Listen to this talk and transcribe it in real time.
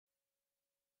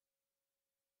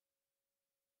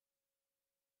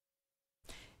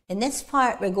In this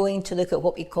part, we're going to look at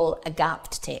what we call a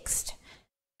gapped text.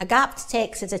 A gapped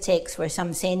text is a text where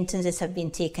some sentences have been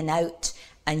taken out,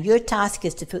 and your task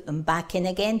is to put them back in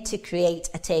again to create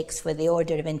a text where the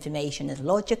order of information is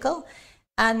logical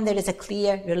and there is a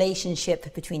clear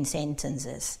relationship between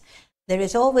sentences. There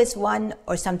is always one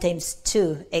or sometimes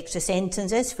two extra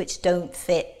sentences which don't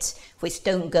fit, which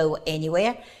don't go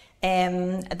anywhere.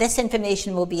 This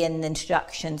information will be in the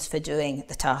instructions for doing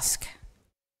the task.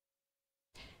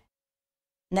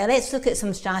 Now let's look at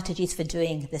some strategies for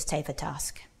doing this type of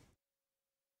task.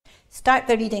 Start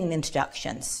by reading the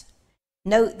instructions.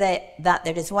 Note that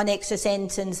there is one extra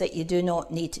sentence that you do not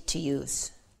need to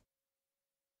use.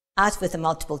 As with a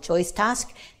multiple choice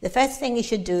task, the first thing you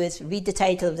should do is read the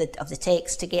title of the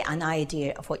text to get an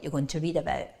idea of what you're going to read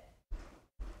about.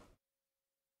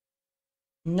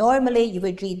 Normally you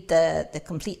would read the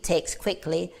complete text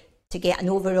quickly to get an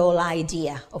overall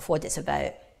idea of what it's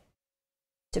about.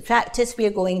 To practice,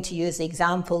 we're going to use the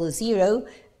example 0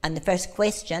 and the first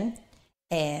question,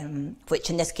 which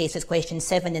in this case is question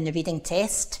 7 in the reading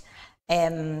test,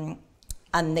 and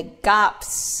the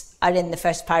gaps are in the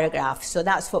first paragraph, so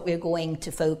that's what we're going to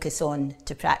focus on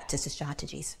to practice the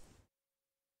strategies.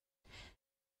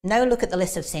 Now look at the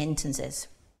list of sentences.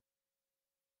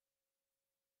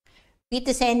 Read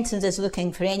the sentences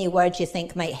looking for any words you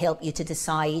think might help you to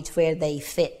decide where they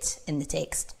fit in the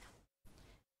text.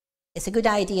 It's a good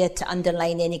idea to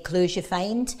underline any clues you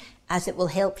find, as it will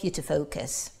help you to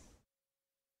focus.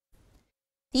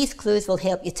 These clues will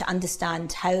help you to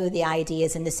understand how the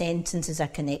ideas in the sentences are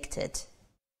connected.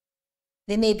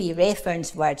 They may be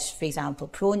reference words, for example,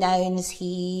 pronouns,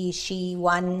 he, she,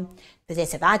 one,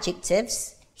 possessive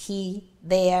adjectives, he,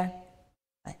 their,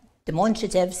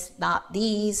 demonstratives, that,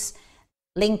 these,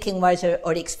 linking words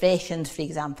or expressions, for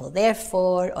example,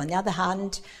 therefore, on the other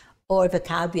hand, or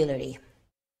vocabulary.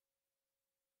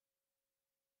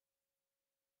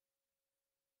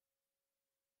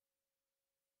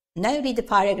 Now read the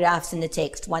paragraphs in the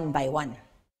text one by one.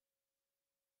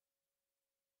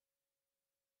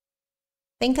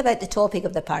 Think about the topic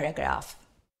of the paragraph.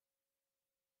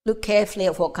 Look carefully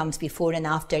at what comes before and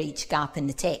after each gap in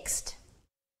the text.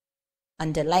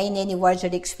 Underline any words or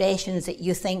expressions that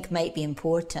you think might be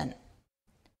important.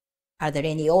 Are there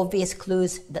any obvious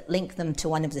clues that link them to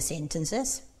one of the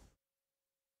sentences?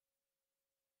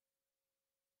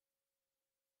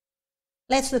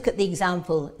 Let's look at the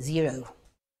example 0.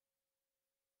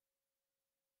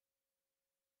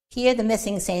 Here the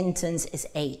missing sentence is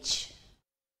H.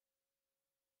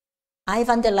 I've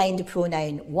underlined the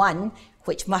pronoun one,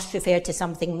 which must refer to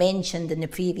something mentioned in the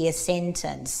previous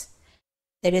sentence.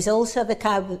 There is also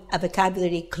a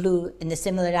vocabulary clue in the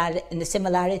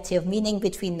similarity of meaning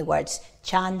between the words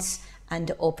chance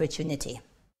and opportunity.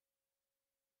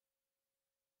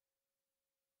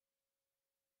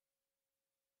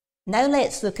 Now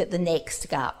let's look at the next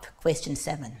gap, question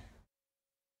 7.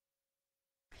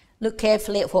 Look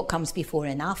carefully at what comes before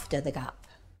and after the gap.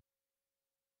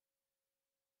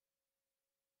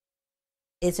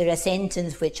 Is there a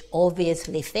sentence which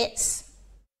obviously fits?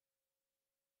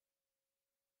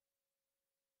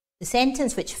 The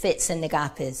sentence which fits in the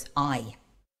gap is I.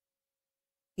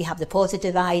 We have the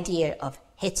positive idea of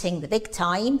hitting the big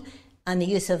time and the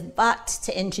use of but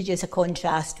to introduce a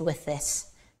contrast with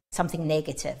this, something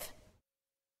negative.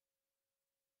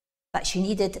 But she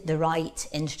needed the right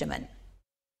instrument.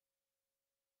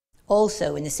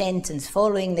 Also, in the sentence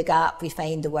following the gap, we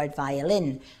find the word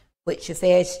violin, which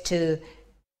refers to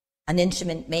an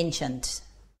instrument mentioned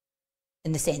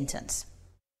in the sentence.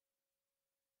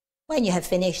 When you have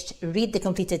finished, read the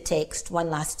completed text one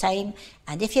last time,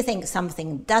 and if you think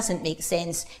something doesn't make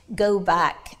sense, go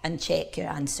back and check your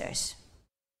answers.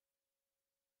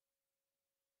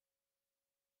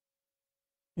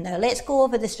 Now let's go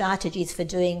over the strategies for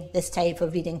doing this type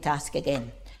of reading task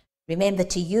again. Remember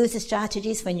to use the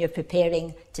strategies when you're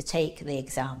preparing to take the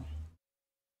exam.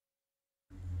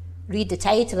 Read the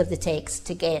title of the text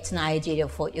to get an idea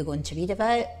of what you're going to read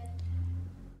about.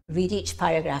 Read each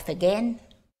paragraph again.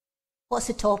 What's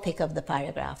the topic of the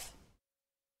paragraph?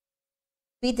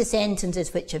 Read the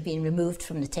sentences which have been removed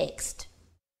from the text.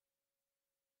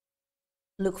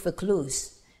 Look for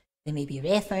clues. There may be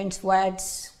reference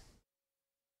words,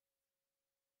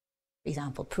 for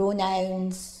example,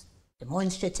 pronouns,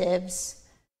 demonstratives.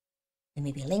 There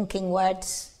may be linking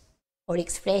words or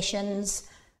expressions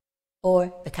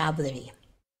or vocabulary.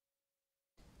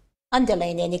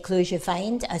 Underline any clues you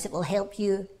find, as it will help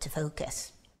you to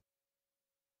focus.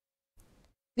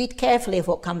 Read carefully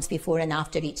what comes before and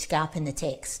after each gap in the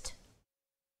text.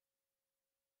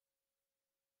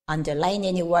 Underline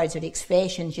any words or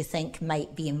expressions you think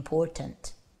might be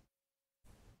important.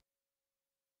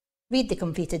 Read the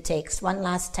completed text one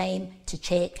last time to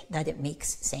check that it makes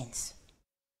sense.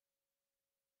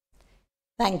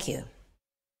 Thank you.